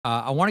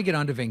I want to get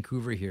on to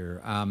Vancouver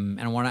here, and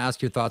I want to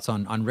ask your thoughts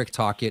on Rick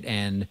Tocchet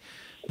and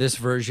this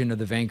version of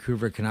the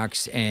Vancouver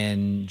Canucks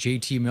and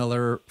JT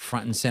Miller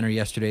front and center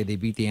yesterday. They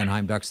beat the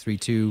Anaheim Ducks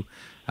 3-2.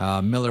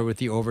 Miller with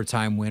the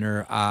overtime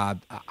winner.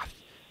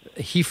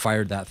 He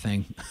fired that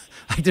thing.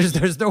 Like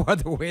there's no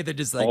other way than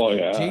just like Oh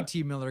yeah,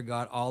 JT Miller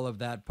got all of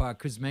that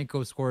puck.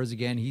 Kuzmenko scores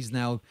again. He's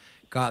now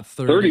got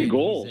 30, 30 and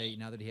goals.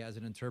 now that he has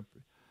an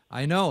interpret.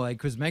 I know, like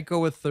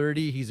Kuzmenko with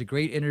 30. He's a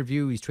great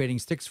interview. He's trading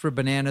sticks for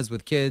bananas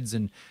with kids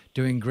and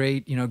doing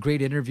great,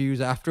 great interviews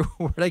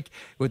afterward, like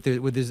with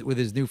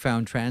his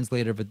newfound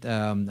translator, but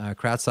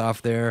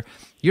Kratzoff there.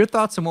 Your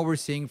thoughts on what we're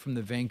seeing from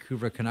the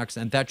Vancouver Canucks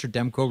and Thatcher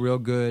Demko, real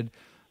good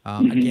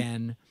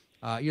again.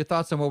 Your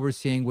thoughts on what we're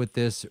seeing with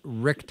this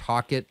Rick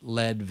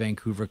Tocchet-led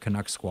Vancouver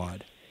Canucks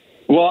squad?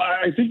 Well,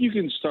 I think you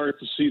can start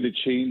to see the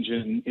change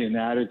in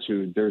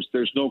attitude.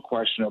 There's no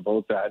question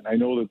about that. And I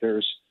know that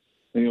there's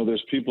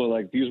people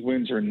like these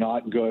wins are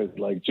not good.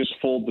 Like just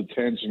fold the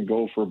tents and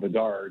go for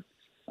Bedard.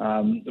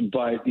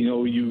 But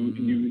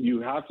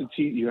you have to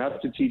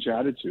teach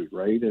attitude,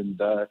 right?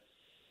 And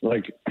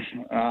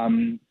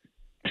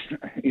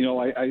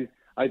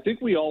I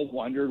think we all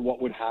wondered what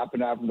would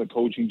happen after the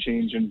coaching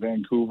change in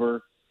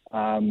Vancouver.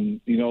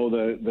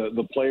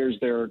 The players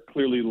there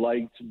clearly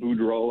liked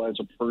Boudreau as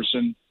a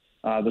person.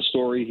 The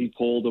story he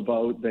told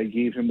about they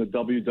gave him the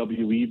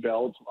WWE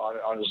belt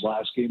on his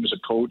last game as a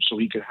coach so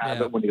he could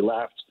have it when he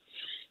left.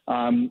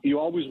 You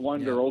always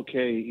wonder,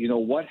 okay,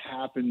 what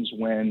happens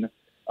when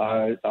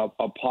a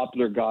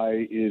popular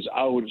guy is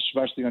out,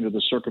 especially under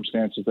the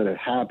circumstances that it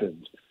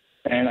happened.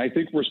 And I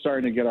think we're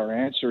starting to get our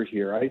answer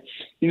here.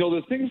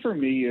 The thing for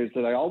me is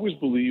that I always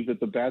believe that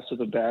the best of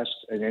the best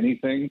at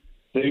anything,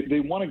 they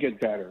want to get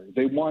better.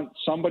 They want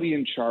somebody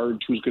in charge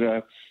who's going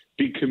to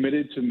be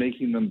committed to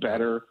making them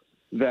better,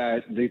 that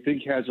they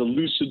think has a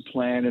lucid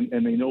plan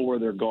and they know where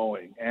they're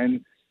going.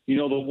 And,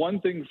 the one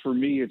thing for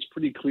me, it's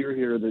pretty clear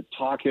here that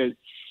Tocchet,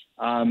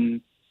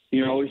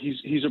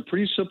 he's a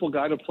pretty simple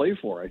guy to play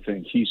for, I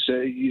think. He's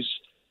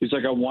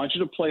like, I want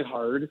you to play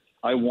hard.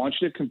 I want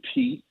you to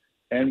compete,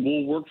 and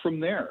we'll work from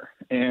there.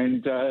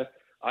 And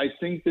I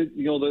think that,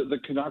 the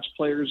Canucks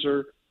players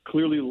are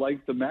clearly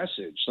like the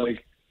message.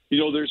 Like,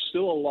 there's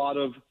still a lot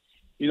of,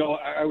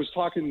 I was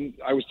talking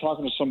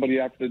to somebody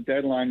after the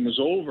deadline was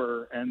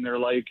over, and they're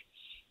like,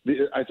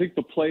 I think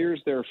the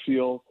players there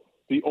feel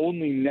the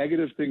only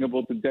negative thing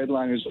about the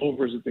deadline is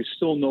over is that they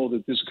still know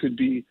that this could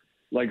be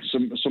like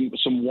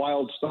some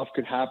wild stuff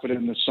could happen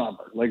in the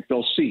summer. Like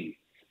they'll see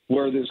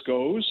where this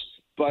goes,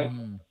 but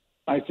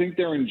I think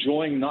they're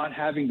enjoying not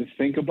having to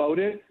think about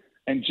it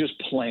and just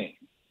playing.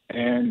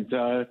 And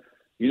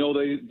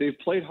they've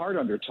played hard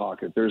under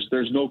Tocchet.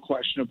 There's no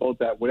question about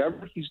that.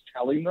 Whatever he's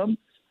telling them,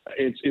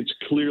 it's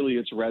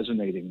clearly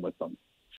resonating with them.